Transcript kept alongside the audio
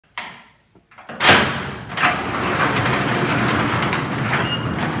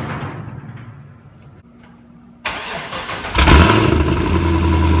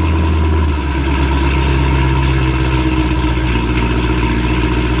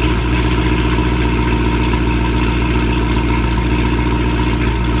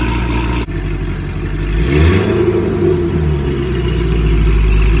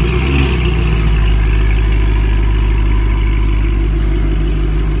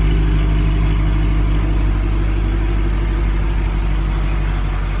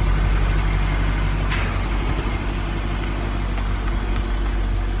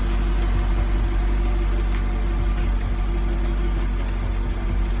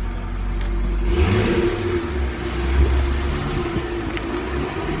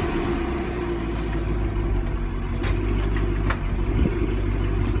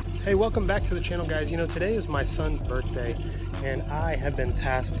welcome back to the channel, guys. You know, today is my son's birthday and I have been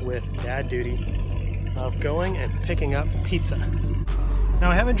tasked with dad duty of going and picking up pizza. Now,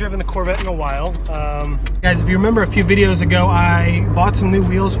 I haven't driven the Corvette in a while. Guys, if you remember a few videos ago, I bought some new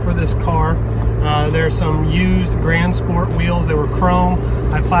wheels for this car. There are some used Grand Sport wheels. They were chrome.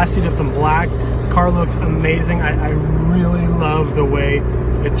 I plastied up them black. The car looks amazing. I really love the way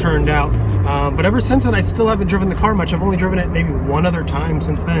it turned out. But ever since then, I still haven't driven the car much. I've only driven it maybe one other time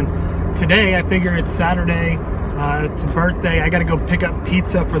since then. Today, I figure it's Saturday. It's a birthday. I got to go pick up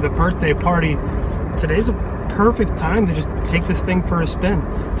pizza for the birthday party. Today's a perfect time to just take this thing for a spin.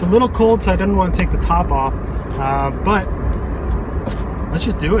 It's a little cold, so I didn't want to take the top off, but let's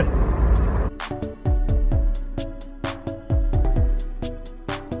just do it.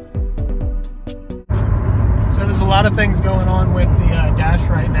 So there's a lot of things going on with the dash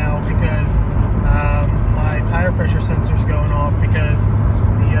right now because my tire pressure sensor is going off because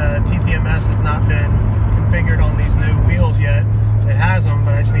the TPMS has not been configured on these new wheels yet. It has them,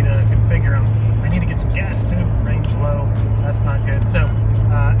 but I just need to configure them. I need to get some gas too. Range low. That's not good. So,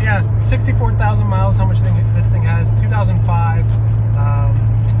 yeah, 64,000 miles. How much this thing has? 2005.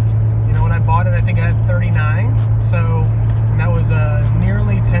 You know, when I bought it, I think I had 39. So, and that was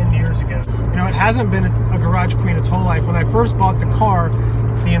nearly 10 years ago. You know, it hasn't been a garage queen its whole life. When I first bought the car,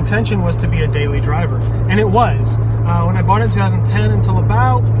 the intention was to be a daily driver, and it was. When I bought it in 2010 until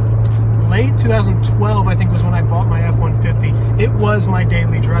about late 2012, I think, was when I bought my F-150. It was my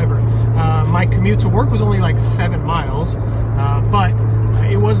daily driver. My commute to work was only like 7 miles, but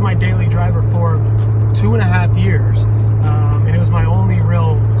it was my daily driver for 2.5 years. And it was my only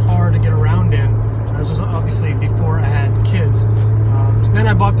real car to get around in. This was obviously before I had kids. So then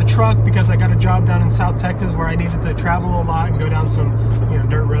I bought the truck because I got a job down in South Texas where I needed to travel a lot and go down some, you know,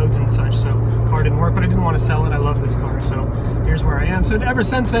 dirt roads and such. So the car didn't work, but I didn't want to sell it. I love this car, so here's where I am. So ever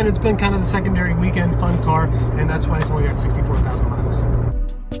since then, it's been kind of the secondary weekend fun car, and that's why it's only got 64,000 miles.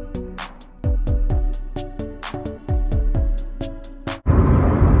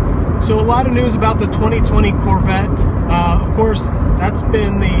 So a lot of news about the 2020 Corvette. Of course, that's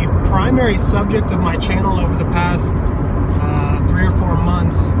been the primary subject of my channel over the past 3 or 4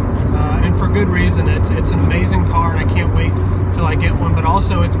 months, and for good reason. It's an amazing car, and I can't wait till I get one. But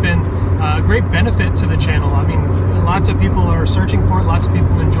also, it's been a great benefit to the channel. I mean, lots of people are searching for it. Lots of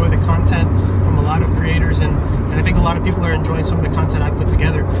people enjoy the content from a lot of creators, and I think a lot of people are enjoying some of the content I put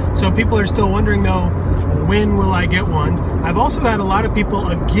together. So people are still wondering, though, when will I get one? I've also had a lot of people,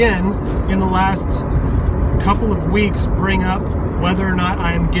 again, in the last couple of weeks bring up whether or not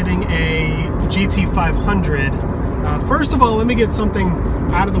I am getting a GT500. First of all, let me get something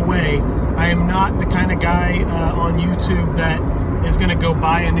out of the way. I am not the kind of guy on YouTube that is going to go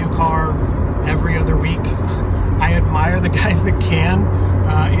buy a new car every other week. I admire the guys that can.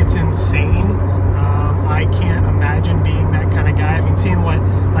 It's insane. I can't imagine being that kind of guy. I mean, seeing what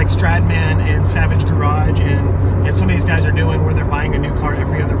like Stradman and Savage Garage and some of these guys are doing where they're buying a new car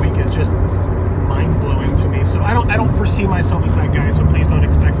every other week is just mind-blowing to me. So I don't foresee myself as that guy, so please don't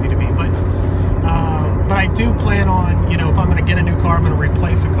expect me to be. But I do plan on, you know, if I'm going to get a new car, I'm going to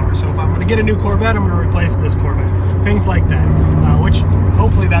replace a car. So if I'm going to get a new Corvette, I'm going to replace this Corvette. Things like that, which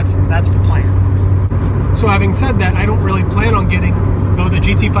hopefully that's the plan. So having said that, I don't really plan on getting both a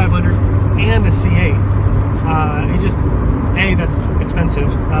GT500 and a C8. It just, A, that's expensive.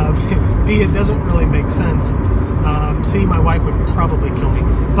 B, it doesn't really make sense. C, my wife would probably kill me.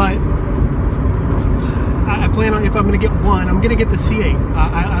 But I plan on, if I'm going to get one, I'm going to get the C8.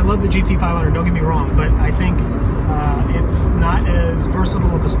 I love the GT500, don't get me wrong, but I think it's not as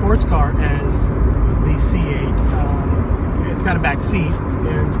versatile of a sports car as the C8. It's got a back seat,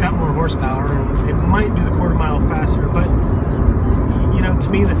 and it's got more horsepower, and it might do the quarter mile faster, but you know, to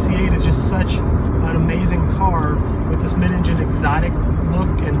me, the C8 is just such an amazing car with this mid-engine exotic look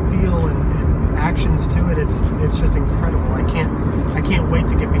and feel and actions to it. It's just incredible. I can't wait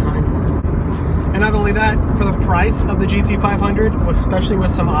to get behind one. And not only that, for the price of the GT500, especially with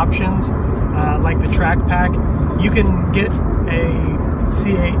some options like the track pack, you can get a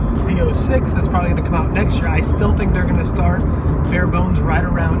C8 Z06 that's probably going to come out next year. I still think they're going to start bare bones right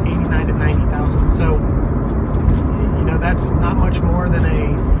around 89 to 90,000. So, you know, that's not much more than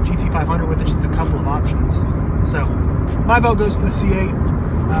a GT500 with just a couple of options. So, my vote goes for the C8,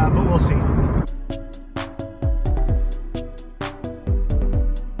 but we'll see.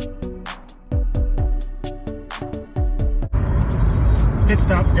 Pit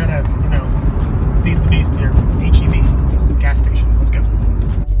stop, gotta, you know, feed the beast here. HEB, gas station, let's go.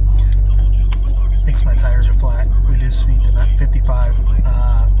 Thinks my tires are flat. Reduced speed to 55.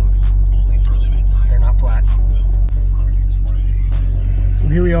 They're not flat. So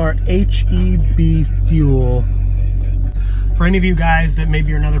here we we are, HEB Fuel. For any of you guys that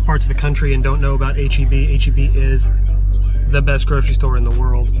maybe are in other parts of the country and don't know about HEB, HEB is the best grocery store in the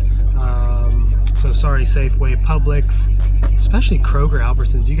world. So sorry, Safeway, Publix, especially Kroger,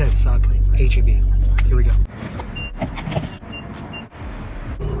 Albertsons, you guys suck. HEB. Here we go.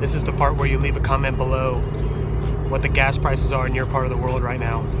 This is the part where you leave a comment below what the gas prices are in your part of the world right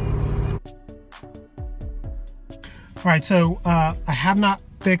now. All right, so I have not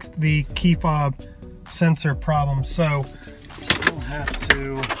fixed the key fob sensor problem, so we'll have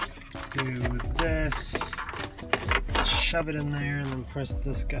to do this, shove it in there, and then press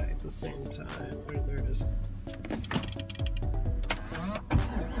this guy at the same time. There it is.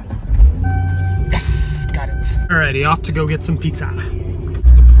 Yes, got it. Alrighty, off to go get some pizza.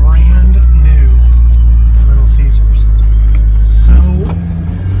 It's a brand new Little Caesars.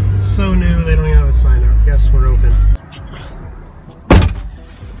 So new, they don't even have a sign up. Yes, we're open.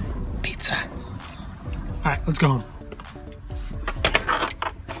 Pizza. All right, let's go home.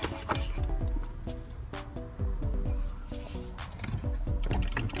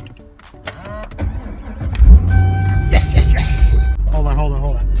 Yes, yes, yes. Hold on.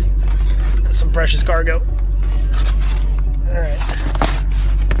 That's some precious cargo. All right.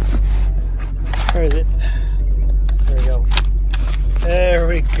 Where is it? There we go. There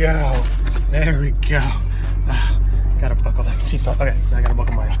we go. There we go. Gotta buckle that seatbelt. Okay, now I gotta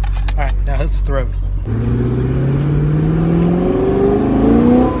buckle mine. All right, now let's hit the road.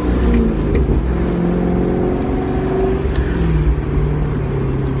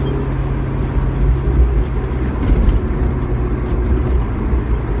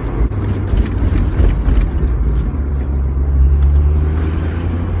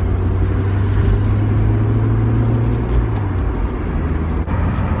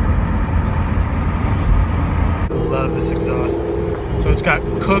 Love this exhaust. So it's got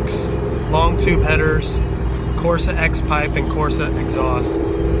Cook's long tube headers, Corsa X pipe, and Corsa exhaust.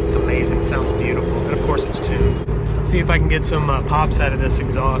 It's amazing, sounds beautiful, and of course it's tuned. Let's see if I can get some pops out of this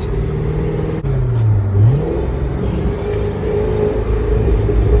exhaust.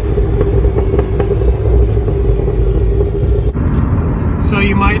 So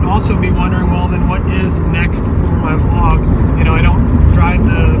you might also be wondering, well then what is next for my vlog? You know, I don't drive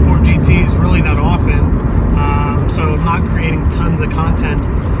the Ford GTs really that often. So I'm not creating tons of content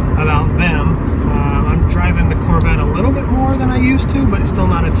about them. I'm driving the Corvette a little bit more than I used to, but still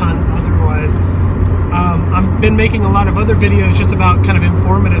not a ton otherwise. I've been making a lot of other videos just about kind of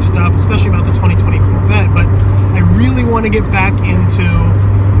informative stuff, especially about the 2020 Corvette, but I really want to get back into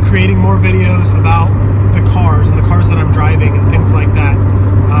creating more videos about the cars and the cars that I'm driving and things like that.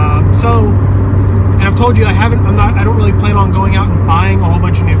 And I've told you I don't really plan on going out and buying a whole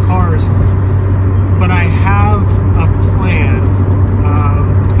bunch of new cars. But I have a plan.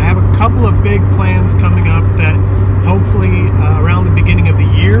 I have a couple of big plans coming up that hopefully around the beginning of the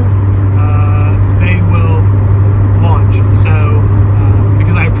year they will launch. So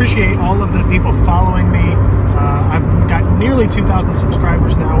because I appreciate all of the people following me. I've got nearly 2,000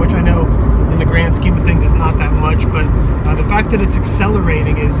 subscribers now, which I know in the grand scheme of things is not that much, but the fact that it's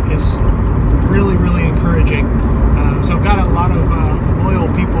accelerating is really, really encouraging. So I've got a lot of loyal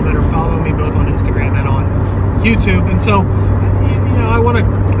people that are following me both on Instagram and on YouTube, and so you know I want to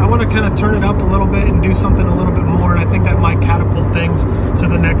kind of turn it up a little bit and do something a little bit more, and I think that might catapult things to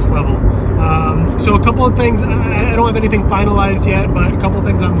the next level. So a couple of things, I don't have anything finalized yet, but a couple of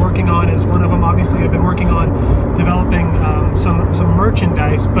things I'm working on is one of them. Obviously, I've been working on developing some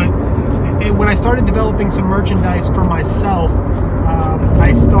merchandise, but when I started developing some merchandise for myself,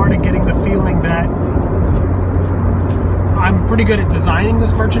 I started getting the feeling that I'm pretty good at designing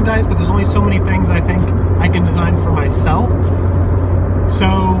this merchandise, but there's only so many things I think I can design for myself. So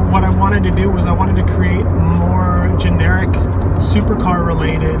what I wanted to do was I wanted to create more generic supercar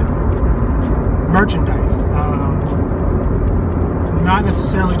related merchandise. Not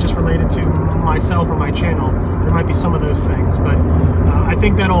necessarily just related to myself or my channel. There might be some of those things, but I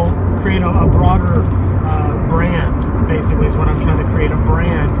think that'll create a broader brand, basically, is what I'm trying to create. A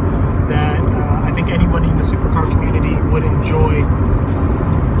brand that I think anybody in the supercar community would enjoy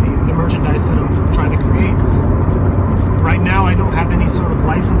the merchandise that I'm trying to create. Right now, I don't have any sort of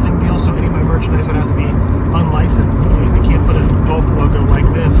licensing deal, so any of my merchandise would have to be unlicensed. I can't put a Golf logo like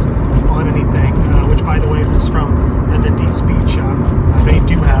this on anything, which, by the way, this is from M&D Speed Shop. They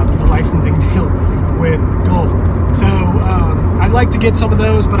do have a licensing deal with Golf. So I'd like to get some of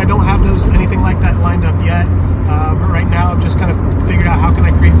those, but I don't have anything like that lined up yet. But right now, I've just kind of figured out how can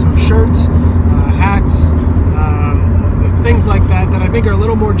I create some shirts, hats, things like that that I think are a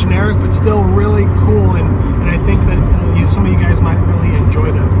little more generic but still really cool, and I think that some of you guys might really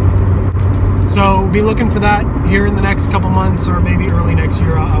enjoy them. So be looking for that here in the next couple months, or maybe early next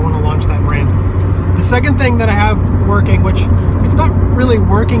year. I want to launch that brand. The second thing that I have working, which it's not really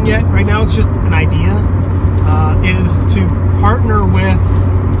working yet right now, it's just an idea, is to partner with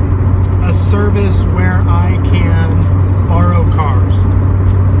a service where I can borrow cars.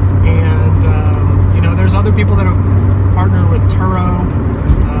 And you know, there's other people that have partnered with Turo.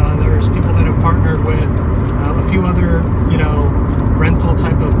 There's people that have partnered with a few other, you know, rental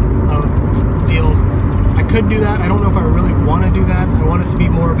type of deals. I could do that. I don't know if I really want to do that. I want it to be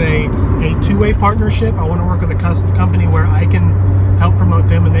more of a two-way partnership. I want to work with a company where I can help promote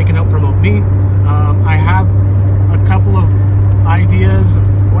them and they can help promote me. I have a couple of ideas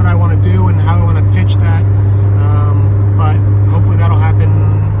of what I want to do and how I want to pitch that, but hopefully that'll happen,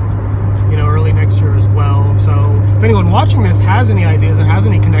 you know, early next year as well. So if anyone watching this has any ideas and has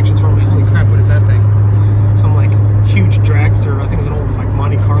any connections for me, holy crap, what is that thing? Some like huge dragster. I think it's an old like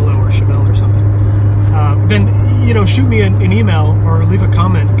Monte Carlo or Chevelle or something. Then, you know, shoot me an email or leave a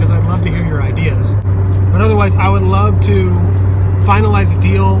comment, because I'd love to hear your ideas. But otherwise, I would love to finalize a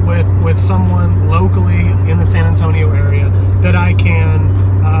deal with someone locally in the San Antonio area that I can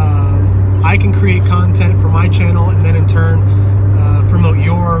create content for my channel, and then in turn promote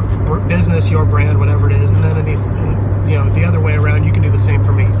your business, your brand, whatever it is, and then you know, the other way around, you can do the same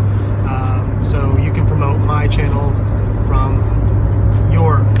for me. So you can promote my channel from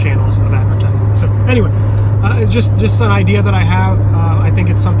your channels of advertising. So anyway, just an idea that I have. I think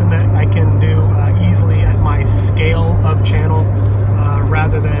it's something that I can do easily at my scale of channel,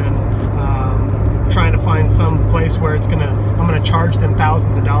 rather than trying to find some place where I'm gonna charge them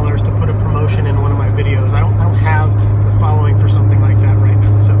thousands of dollars to put a promotion in one of my videos. I don't have the following for something like that right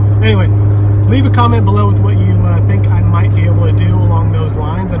now. So anyway, leave a comment below with what you think I might be able to do along those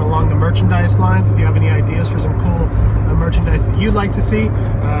lines and along the merchandise lines. If you have any ideas for some cool merchandise that you'd like to see,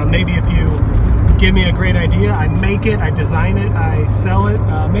 maybe if you give me a great idea, I make it, I design it, I sell it.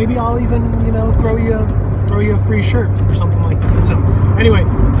 Maybe I'll even, you know, throw you a free shirt or something like that. So anyway,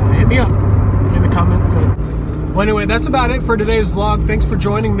 hit me up in the comment. Well, anyway, that's about it for today's vlog. Thanks for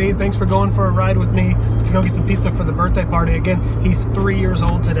joining me. Thanks for going for a ride with me to go get some pizza for the birthday party. Again, he's 3 years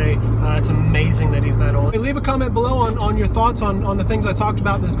old today. It's amazing that he's that old. Hey, leave a comment below on your thoughts on the things I talked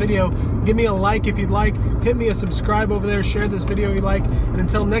about in this video. Give me a like if you'd like. Hit me a subscribe over there. Share this video if you like. And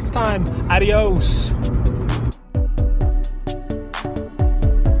until next time, adios.